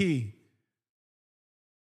 It's the key.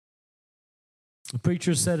 The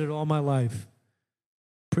preacher said it all my life.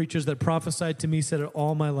 Preachers that prophesied to me said it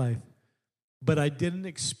all my life. But I didn't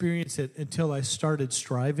experience it until I started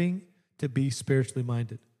striving to be spiritually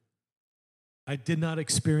minded. I did not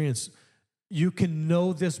experience. You can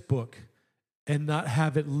know this book and not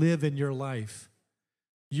have it live in your life.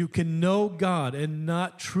 You can know God and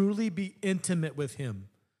not truly be intimate with Him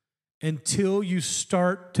until you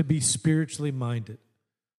start to be spiritually minded.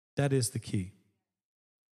 That is the key.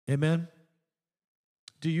 Amen?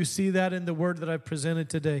 Do you see that in the word that I've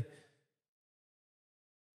presented today?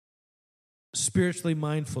 Spiritual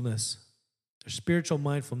mindfulness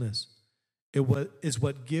is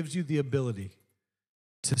what gives you the ability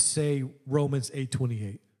to say Romans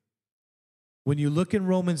 8:28. When you look in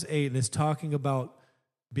Romans 8 and it's talking about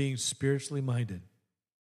being spiritually minded,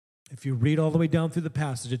 if you read all the way down through the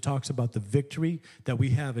passage, it talks about the victory that we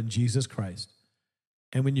have in Jesus Christ.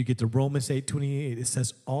 And when you get to Romans 8:28, it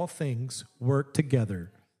says all things work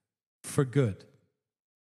together for good.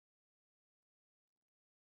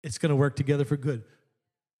 It's going to work together for good.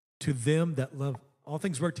 To them that love, all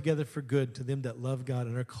things work together for good to them that love God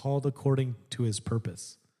and are called according to His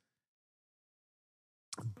purpose.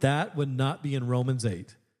 That would not be in Romans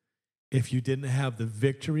 8 if you didn't have the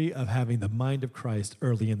victory of having the mind of Christ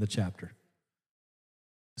early in the chapter.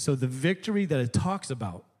 So the victory that it talks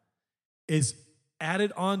about is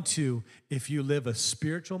added onto if you live a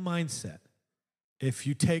spiritual mindset, if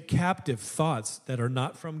you take captive thoughts that are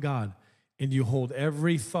not from God, and you hold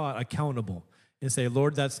every thought accountable and say,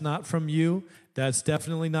 Lord, that's not from you. That's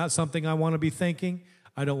definitely not something I want to be thinking.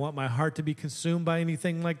 I don't want my heart to be consumed by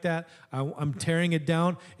anything like that. I'm tearing it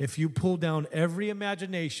down. If you pull down every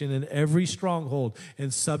imagination and every stronghold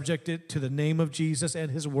and subject it to the name of Jesus and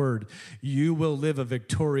His word, you will live a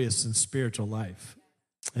victorious and spiritual life.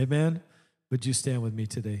 Amen? Would you stand with me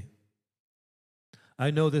today? I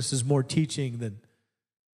know this is more teaching than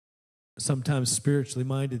sometimes spiritually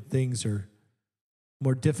minded things are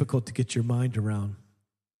more difficult to get your mind around.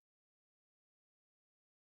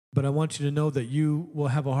 But I want you to know that you will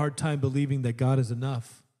have a hard time believing that God is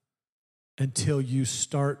enough until you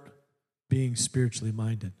start being spiritually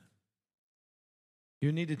minded.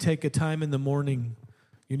 You need to take a time in the morning,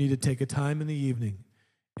 you need to take a time in the evening,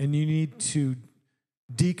 and you need to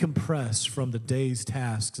decompress from the day's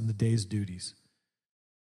tasks and the day's duties.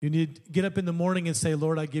 You need to get up in the morning and say,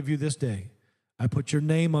 Lord, I give you this day. I put your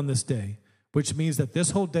name on this day, which means that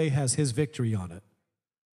this whole day has His victory on it.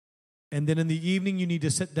 And then in the evening, you need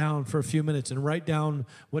to sit down for a few minutes and write down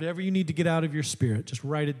whatever you need to get out of your spirit. Just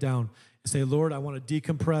write it down and say, Lord, I want to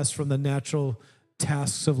decompress from the natural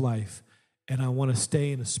tasks of life, and I want to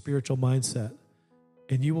stay in a spiritual mindset.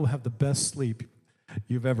 And you will have the best sleep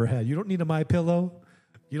you've ever had. You don't need a MyPillow.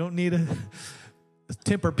 You don't need a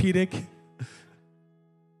Tempur-Pedic.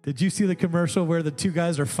 Did you see the commercial where the two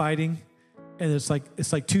guys are fighting? And it's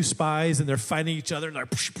like two spies, and they're fighting each other,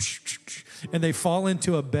 and they fall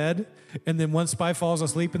into a bed, and then one spy falls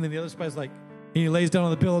asleep, and then the other spy's like, and he lays down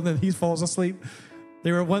on the pillow, and then he falls asleep.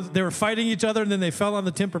 They were fighting each other, and then they fell on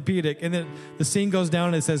the Tempur-Pedic, and then the scene goes down,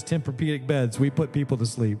 and it says Tempur-Pedic beds. We put people to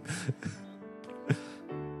sleep.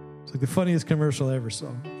 It's like the funniest commercial I ever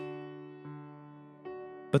saw.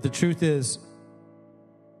 But the truth is,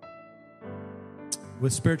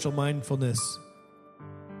 with spiritual mindfulness,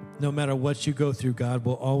 no matter what you go through, God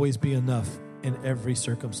will always be enough in every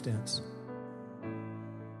circumstance.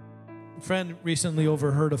 A friend recently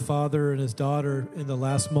overheard a father and his daughter in the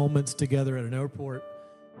last moments together at an airport.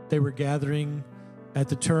 They were gathering at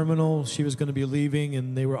the terminal. She was going to be leaving,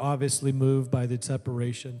 and they were obviously moved by the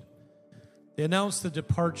separation. They announced the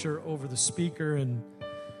departure over the speaker, and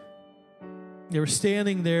They were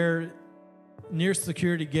standing there near the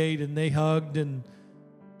security gate, and they hugged, and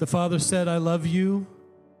the father said, I love you,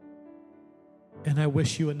 and I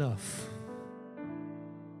wish you enough.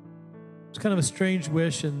 It's kind of a strange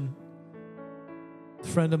wish, and a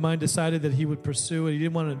friend of mine decided that he would pursue it. He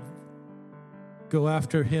didn't want to go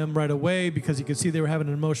after him right away because he could see they were having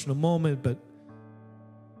an emotional moment, but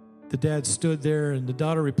the dad stood there, and the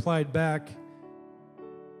daughter replied back,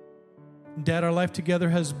 Dad, our life together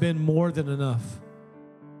has been more than enough.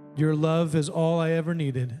 Your love is all I ever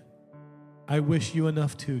needed. I wish you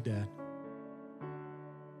enough too, Dad.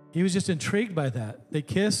 He was just intrigued by that. They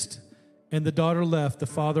kissed, and the daughter left. The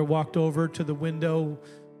father walked over to the window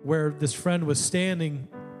where this friend was standing.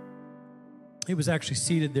 He was actually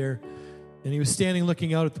seated there, and he was standing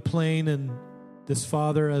looking out at the plane, and this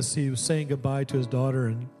father, as he was saying goodbye to his daughter,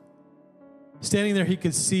 and standing there, he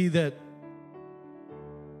could see that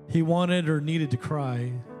he wanted or needed to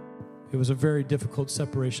cry. It was a very difficult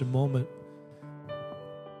separation moment.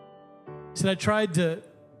 He said, I tried to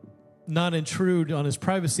not intrude on his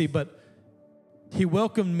privacy, but he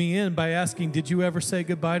welcomed me in by asking, did you ever say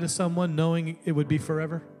goodbye to someone knowing it would be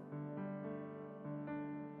forever?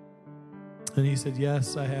 And he said,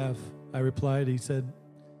 yes, I have. I replied. He said,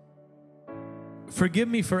 forgive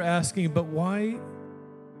me for asking, but why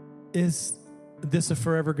is this a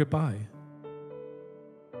forever goodbye?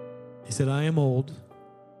 He said, I am old,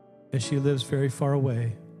 and she lives very far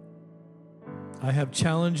away. I have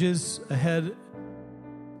challenges ahead,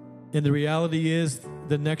 and the reality is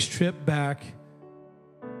the next trip back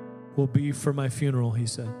will be for my funeral, he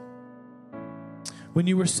said. When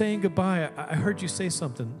you were saying goodbye, I heard you say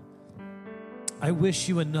something. I wish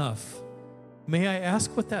you enough. May I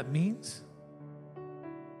ask what that means?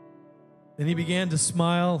 And he began to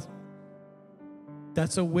smile.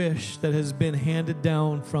 That's a wish that has been handed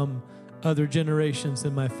down from other generations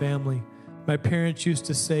in my family. My parents used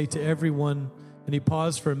to say to everyone, and he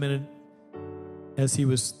paused for a minute as he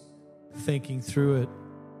was thinking through it.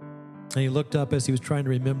 And he looked up as he was trying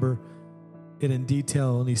to remember it in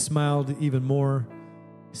detail, and he smiled even more.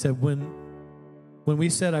 He said, when we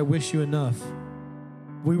said, I wish you enough,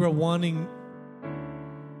 we were wanting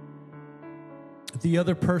the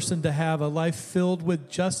other person to have a life filled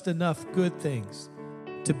with just enough good things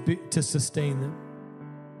to sustain them.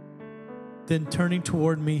 Then turning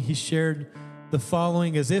toward me, he shared the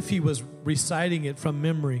following as if he was reciting it from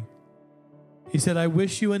memory. He said, I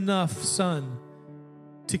wish you enough, son,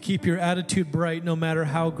 to keep your attitude bright no matter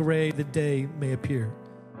how gray the day may appear.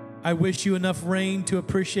 I wish you enough rain to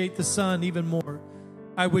appreciate the sun even more.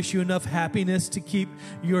 I wish you enough happiness to keep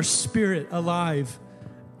your spirit alive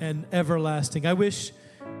and everlasting. I wish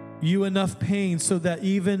you enough pain so that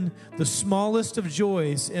even the smallest of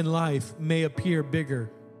joys in life may appear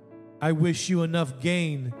bigger. I wish you enough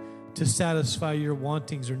gain to satisfy your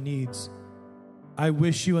wantings or needs. I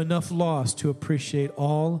wish you enough loss to appreciate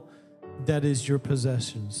all that is your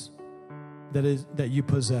possessions, that you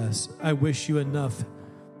possess. I wish you enough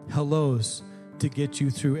hellos to get you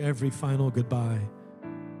through every final goodbye.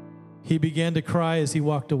 He began to cry as he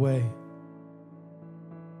walked away.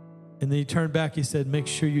 And then he turned back, he said, make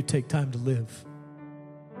sure you take time to live.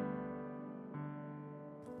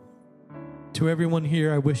 To everyone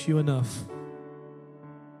here, I wish you enough.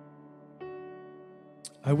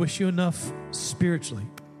 I wish you enough spiritually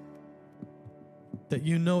that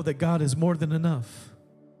you know that God is more than enough,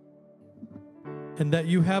 and that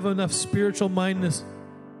you have enough spiritual mindedness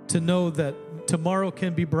to know that tomorrow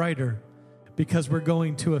can be brighter because we're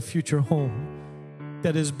going to a future home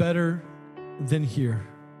that is better than here.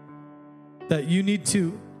 That you need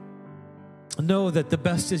to know that the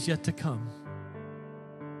best is yet to come.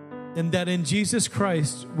 And that in Jesus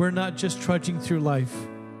Christ, we're not just trudging through life.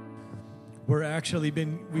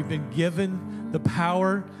 We've been given the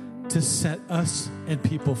power to set us and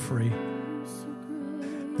people free.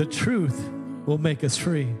 The truth will make us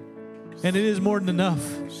free. And it is more than enough.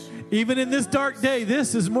 Even in this dark day,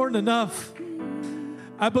 this is more than enough.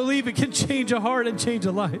 I believe it can change a heart and change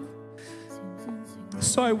a life.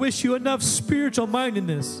 So I wish you enough spiritual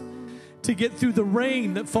mindedness to get through the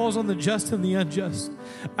rain that falls on the just and the unjust.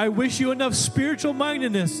 I wish you enough spiritual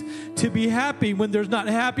mindedness to be happy when there's not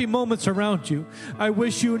happy moments around you. I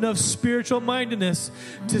wish you enough spiritual mindedness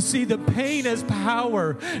to see the pain as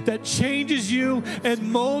power that changes you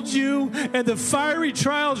and molds you, and the fiery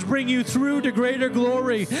trials bring you through to greater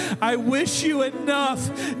glory. I wish you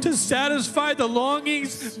enough to satisfy the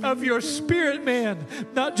longings of your spirit man,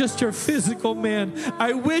 not just your physical man.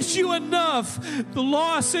 I wish you enough the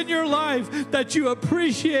loss in your life life that you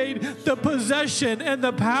appreciate the possession and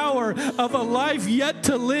the power of a life yet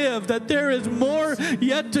to live, that there is more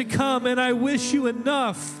yet to come. And I wish you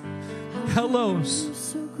enough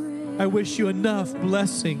hellos. I wish you enough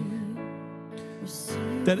blessing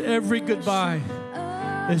that every goodbye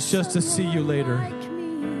is just to see you later.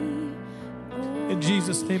 In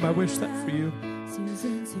Jesus' name, I wish that for you.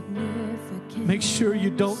 Make sure you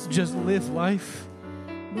don't just live life.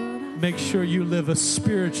 Make sure you live a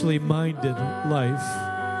spiritually minded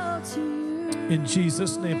life. In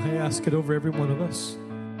Jesus' name, I ask it over every one of us.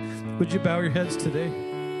 Would you bow your heads today?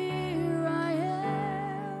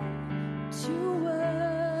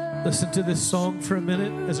 Listen to this song for a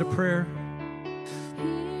minute as a prayer.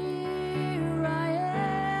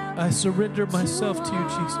 I surrender myself to you,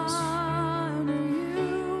 Jesus.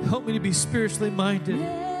 Help me to be spiritually minded.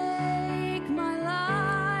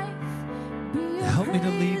 Help me to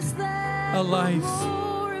lead a life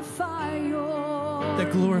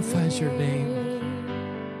that glorifies your name.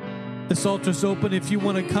 This altar's open if you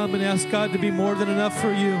want to come and ask God to be more than enough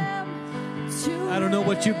for you. I don't know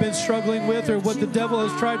what you've been struggling with or what the devil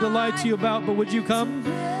has tried to lie to you about, but would you come?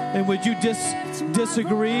 And would you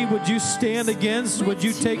disagree? Would you stand against? Would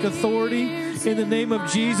you take authority in the name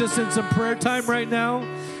of Jesus in some prayer time right now?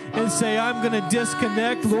 And say, I'm going to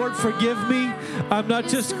disconnect. Lord, forgive me. I'm not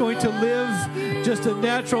just going to live just a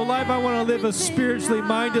natural life. I want to live a spiritually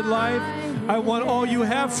minded life. I want all you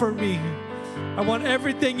have for me. I want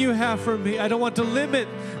everything you have for me. I don't want to limit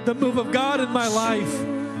the move of God in my life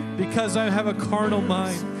because I have a carnal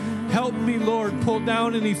mind. Help me, Lord, pull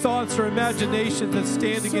down any thoughts or imaginations that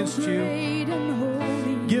stand against you.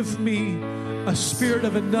 Give me a spirit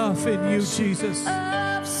of enough in you, Jesus.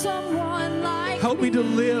 Help me to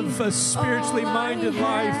live a spiritually minded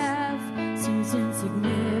life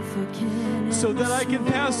so that I can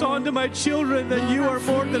pass on to my children that you are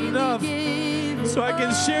more than enough. So I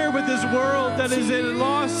can share with this world that is in a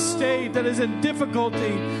lost state, that is in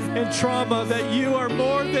difficulty and trauma, that you are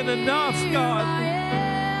more than enough, God.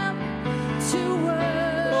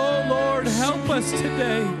 Oh, Lord, help us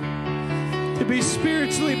today to be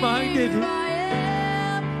spiritually minded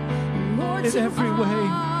in every way.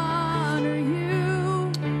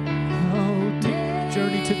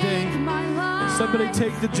 Journey today. Somebody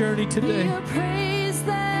take the journey today.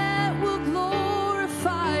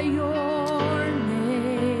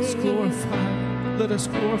 Let's glorify. Let us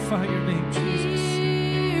glorify your name, Jesus.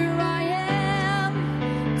 Here I am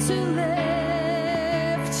to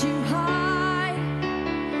lift you high,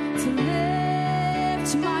 to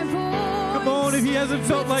lift my voice. Come on, if he hasn't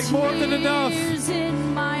felt like more than enough,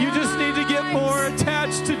 you just need to get more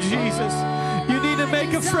attached to Jesus. You need to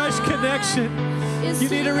make a fresh connection. You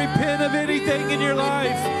need to repent of anything in your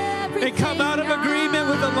life and come out of agreement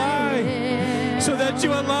with a lie so that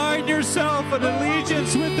you align yourself in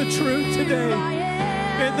allegiance with the truth today.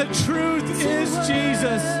 And the truth is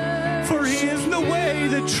Jesus, for he is the way,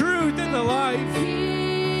 the truth, and the life.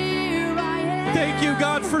 Thank you,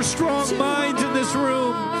 God, for strong minds in this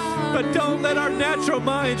room. But don't let our natural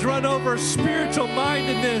minds run over spiritual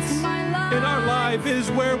mindedness in our life. It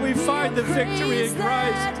is where we find the victory in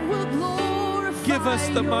Christ. Give us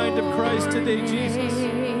the mind of Christ today, Jesus.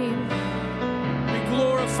 We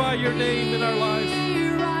glorify your name in our life.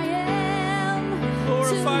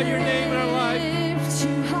 Glorify your name in our life.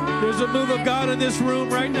 There's a move of God in this room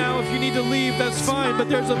right now. If you need to leave, that's fine. But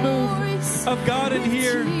there's a move of God in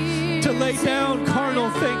here to lay down carnal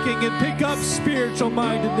thinking and pick up spiritual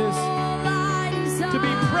mindedness. To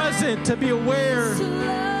be present, to be aware.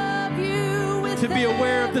 To be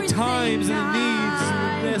aware of the times and the needs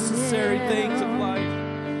and the necessary things of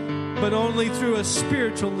life, but only through a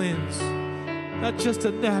spiritual lens, not just a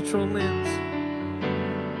natural lens.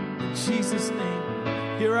 In Jesus'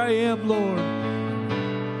 name, here I am, Lord.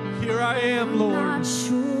 Here I am, Lord. Not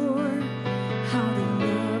sure how to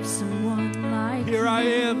love someone like here I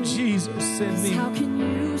am, Jesus. Send me. How can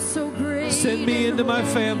you so great? Send me into my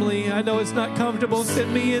family. I know it's not comfortable.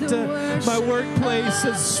 Send me into my workplace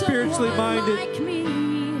as spiritually minded.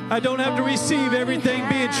 I don't have to receive everything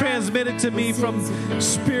being transmitted to me from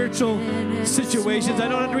spiritual situations. I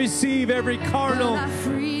don't have to receive every carnal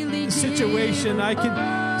situation. I can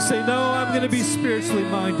say, no, I'm going to be spiritually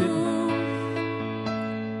minded.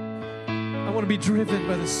 I want to be driven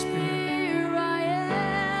by the Spirit.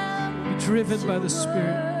 Be driven by the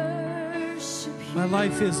Spirit. My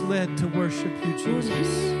life is led to worship you,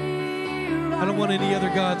 Jesus. I don't want any other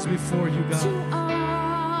gods before you, God.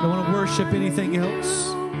 I don't want to worship anything else.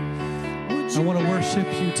 I want to worship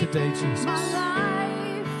you today, Jesus.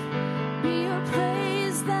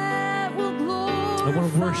 I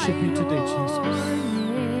want to worship you today, Jesus.